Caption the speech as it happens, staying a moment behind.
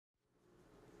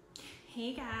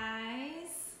Hey guys,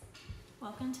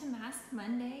 welcome to Mask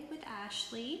Monday with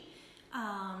Ashley.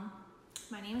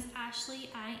 My name is Ashley.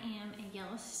 I am a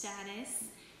yellow status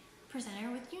presenter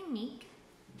with Younique.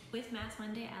 With Mask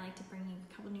Monday, I like to bring you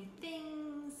a couple new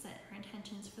things, set our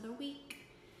intentions for the week.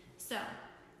 So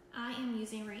I am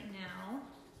using right now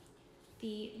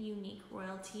the Younique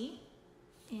Royalty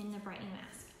in the brightening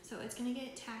mask. So it's gonna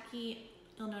get tacky.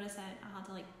 You'll notice that I'll have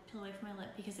to peel away from my lip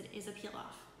because it is a peel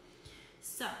off.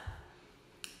 So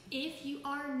if you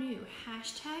are new,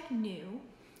 hashtag new.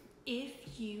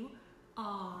 If you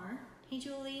are, hey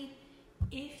Julie,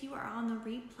 if you are on the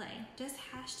replay, just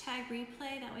hashtag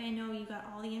replay. That way I know you got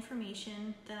all the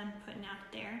information that I'm putting out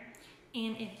there.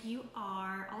 And if you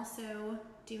are also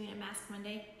doing a Mask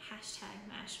Monday, hashtag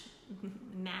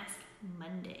Mask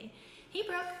Monday. Hey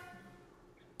Brooke,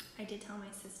 I did tell my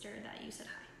sister that you said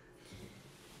hi.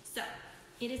 So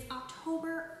it is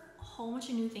October. A whole bunch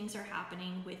of new things are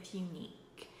happening with Younique.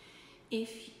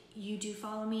 If you do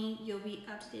follow me, you'll be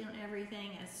up to date on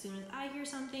everything. As soon as I hear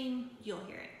something, you'll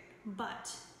hear it.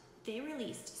 But they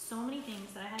released so many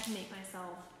things that I had to make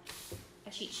myself a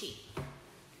cheat sheet.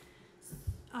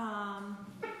 My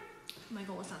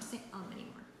goal is not to say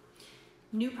anymore.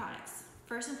 New products.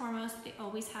 First and foremost, they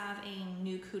always have a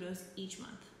new kudos each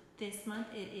month. This month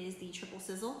it is the Triple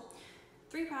Sizzle.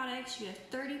 3 products, you have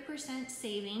 30%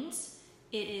 savings.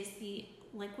 It is the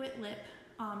liquid lip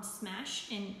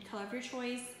smash in color of your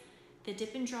choice, the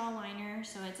dip and draw liner,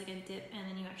 so it's like a dip and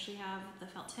then you actually have the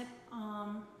felt tip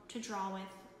to draw with,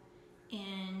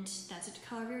 and that's a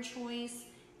color of your choice,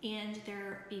 and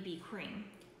their BB cream.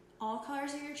 All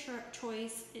colors of your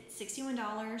choice. It's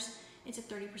 $61. It's a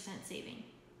 30% saving.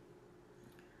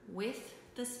 With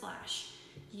the splash,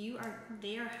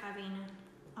 they are having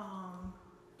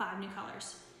 5 new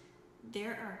colors.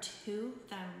 There are 2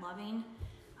 that I'm loving.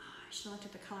 I should have looked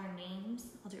at the color names.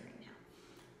 I'll do it right now.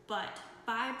 But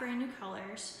 5 brand new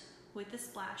colors with the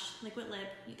splash liquid lip.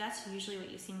 That's usually what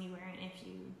you see me wearing if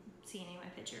you see any of my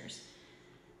pictures,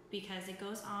 because it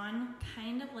goes on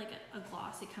kind of like a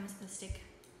gloss. It comes in a stick.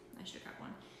 I should have grabbed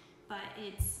one, but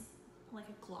it's like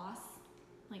a gloss,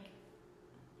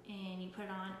 and you put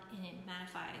it on and it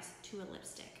mattifies to a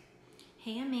lipstick.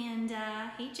 Hey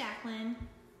Amanda. Hey Jacqueline.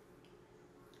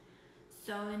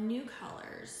 So the new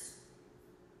colors.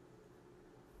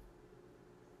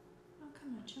 Oh,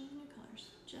 come on, show the new colors.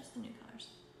 Just the new colors.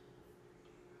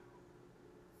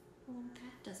 Well,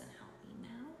 that doesn't help me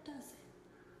now, does it?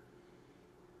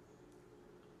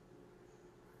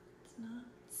 It's not.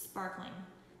 Sparkling.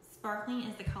 Sparkling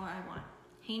is the color I want.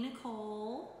 Hey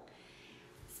Nicole.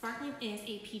 Sparkling is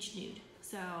a peach nude.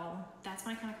 So that's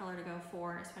my kind of color to go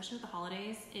for, especially with the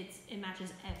holidays. It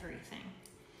matches everything.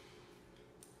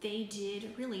 They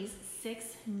did release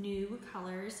 6 new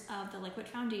colors of the liquid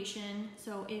foundation.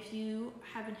 So if you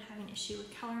have been having an issue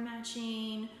with color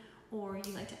matching, or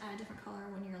you like to add a different color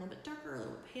when you're a little bit darker or a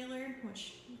little bit paler,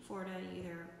 which in Florida you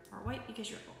either are white because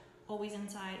you're always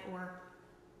inside, or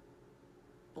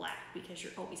black because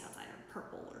you're always outside, or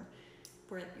purple, or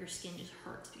where your skin just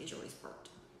hurts because you're always burnt,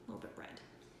 a little bit red.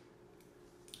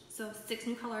 So 6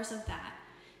 new colors of that.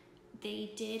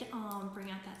 They did bring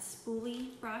out that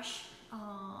spoolie brush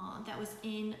that was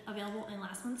available in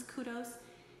last month's kudos.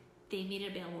 They made it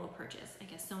available to purchase. I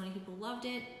guess so many people loved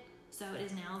it, so it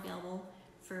is now available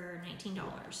for $19.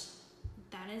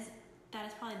 That is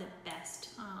probably the best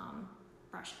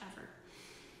brush ever.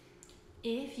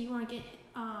 If you want to get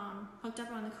hooked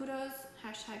up on the kudos,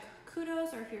 hashtag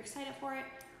kudos, or if you're excited for it,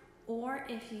 or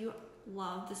if you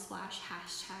love the splash,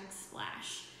 hashtag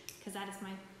splash, because that is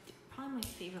probably my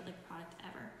favorite lip product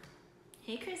ever.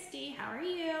 Hey Christy, how are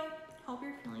you? Hope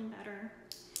you're feeling better.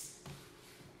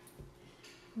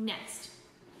 Next,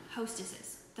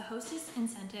 hostesses. The hostess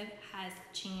incentive has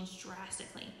changed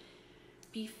drastically.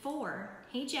 Before,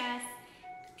 hey Jess,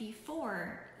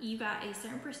 before you got a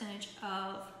certain percentage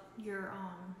of your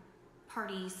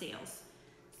party sales.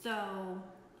 So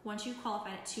once you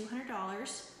qualified at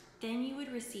 $200, then you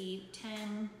would receive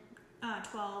 10,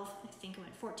 12, I think it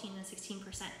went 14 and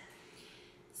 16%.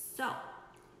 So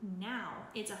now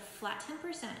it's a flat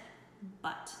 10%,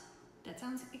 but it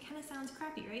kind of sounds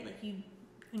crappy, right? Like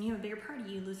when you have a bigger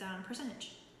party, you lose out on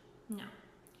percentage. No.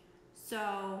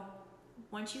 So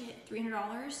once you hit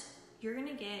 $300, you're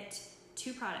gonna get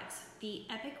 2 products, the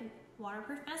Epic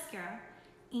Waterproof Mascara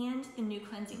and the new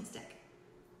cleansing stick.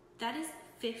 That is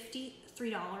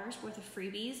 $53 worth of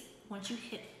freebies once you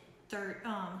hit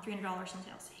 $300 in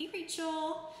sales. Hey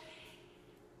Rachel.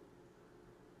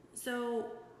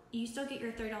 So you still get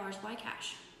your $30 by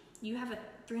cash. You have a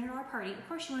 $300 party. Of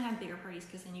course you want to have bigger parties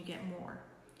because then you get more.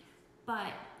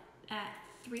 But at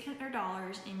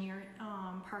 $300 in your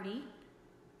party,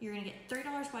 you're gonna get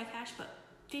 $30 white cash, but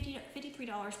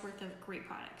 $53 worth of great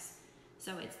products.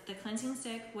 So it's the cleansing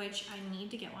stick, which I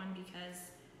need to get one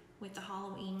because with the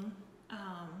Halloween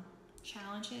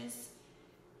challenges,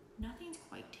 nothing's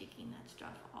quite taking that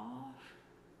stuff off,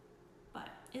 but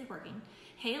it's working.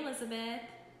 Hey Elizabeth.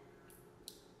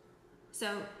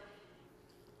 So,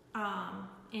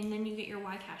 and then you get your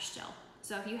Y cash still.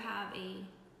 So if you have a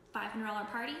 $500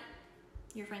 party,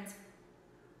 your friends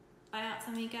buy out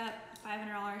some makeup,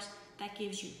 $500, that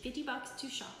gives you $50 to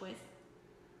shop with.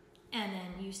 And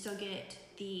then you still get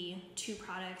the 2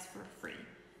 products for free.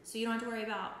 So you don't have to worry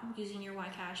about using your Y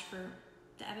cash for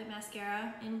the Epic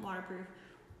mascara in waterproof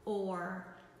or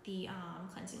the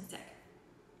cleansing stick.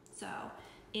 So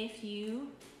if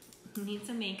you need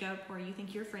some makeup or you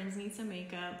think your friends need some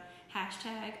makeup,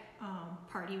 hashtag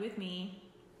party with me.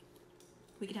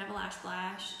 We can have a lash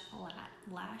flash,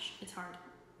 it's hard.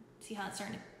 See how it's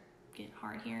starting to get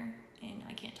hard here? And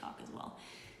I can't talk as well.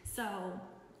 So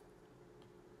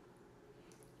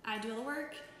I do all the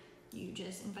work. You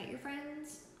just invite your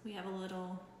friends. We have a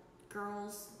little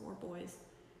girls or boys.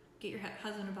 Get your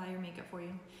husband to buy your makeup for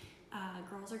you.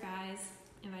 Girls or guys,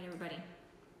 invite everybody.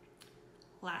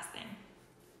 Last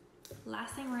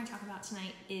thing we're gonna talk about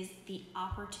tonight is the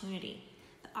opportunity.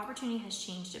 The opportunity has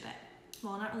changed a bit.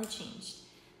 Well, not really changed.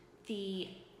 The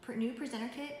new presenter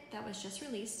kit that was just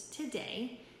released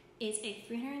today is a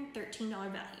 $313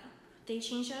 value. They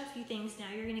changed out a few things.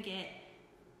 Now you're gonna get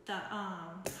the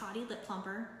Hottie Lip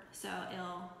Plumper. So it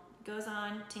goes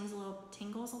on, tingles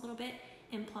a little bit,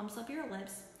 and plumps up your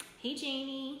lips. Hey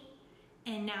Jamie.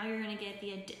 And now you're gonna get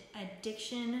the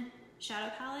Addiction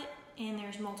Shadow Palette, and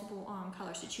there's multiple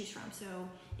colors to choose from. So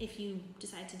if you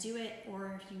decide to do it,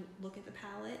 or if you look at the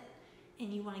palette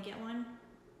and you wanna get one,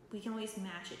 we can always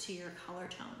match it to your color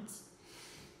tones.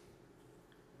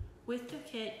 With the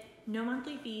kit, no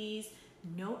monthly fees,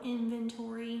 no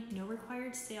inventory, no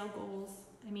required sale goals.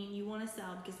 I mean, you wanna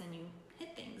sell because then you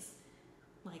hit things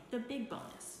like the big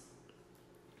bonus.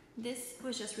 This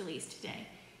was just released today.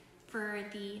 For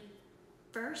the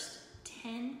first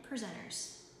 10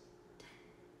 presenters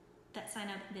that sign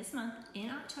up this month in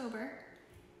October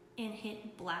and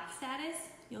hit black status,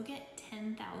 you'll get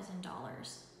 $10,000.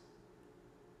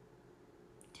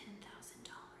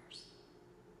 $10,000.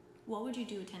 What would you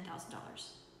do with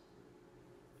 $10,000?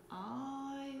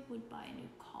 I would buy a new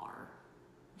car.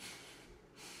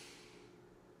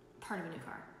 Part of a new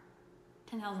car.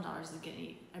 $10,000 is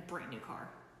getting a brand new car.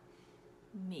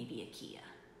 Maybe a Kia.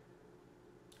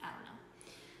 I don't know.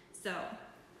 So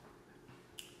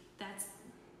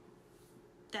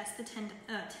that's the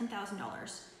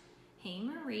 $10,000. Hey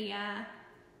Maria.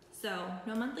 So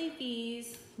no monthly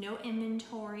fees, no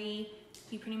inventory.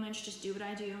 You pretty much just do what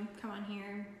I do. Come on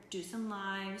here, do some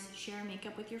lives, share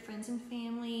makeup with your friends and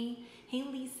family. Hey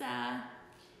Lisa.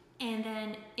 And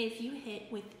then if you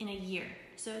hit within a year,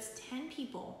 so it's 10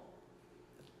 people,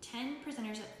 10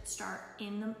 presenters that start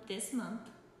in this month.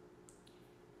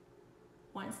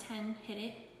 Once 10 hit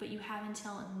it, but you have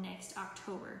until next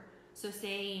October. So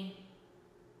say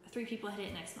 3 people hit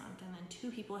it next month, and then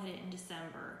 2 people hit it in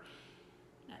December.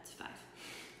 That's 5.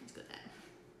 Let's go with that.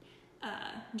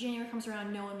 January comes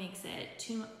around, no one makes it.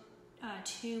 2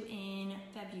 in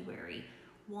February,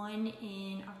 1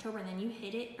 in October, and then you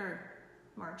hit it, or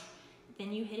March,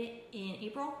 then you hit it in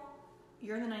April,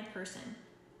 you're the 9th person.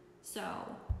 So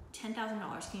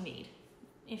 $10,000 can be made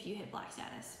if you hit black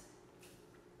status.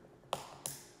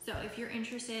 So if you're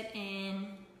interested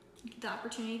in the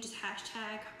opportunity, just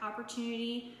hashtag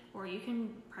opportunity, or you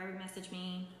can private message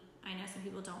me. I know some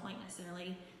people don't like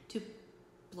necessarily to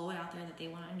blow it out there that they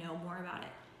want to know more about it.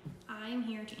 I'm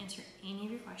here to answer any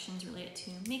of your questions related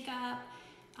to makeup,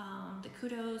 the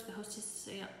kudos, the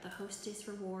hostess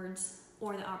rewards,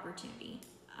 or the opportunity.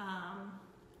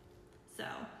 So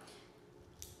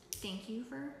thank you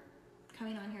for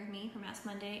coming on here with me for Mask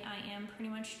Monday. I am pretty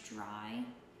much dry.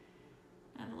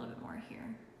 I have a little bit more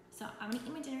here. So I'm gonna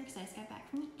eat my dinner because I just got back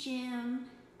from the gym.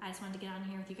 I just wanted to get on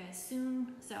here with you guys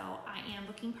soon. So I am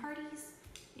booking parties.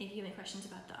 If you have any questions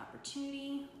about the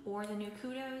opportunity or the new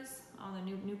kudos, all the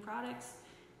new products,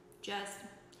 just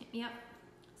hit me up.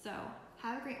 So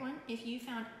have a great one. If you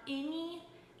found any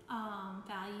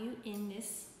value in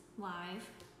this live,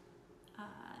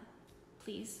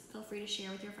 please feel free to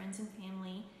share with your friends and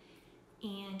family.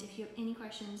 And if you have any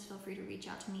questions, feel free to reach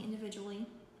out to me individually.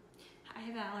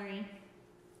 Hi, Valerie.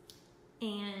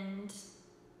 And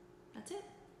that's it.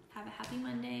 Have a happy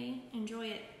Monday. Enjoy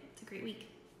it. It's a great week.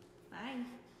 Bye.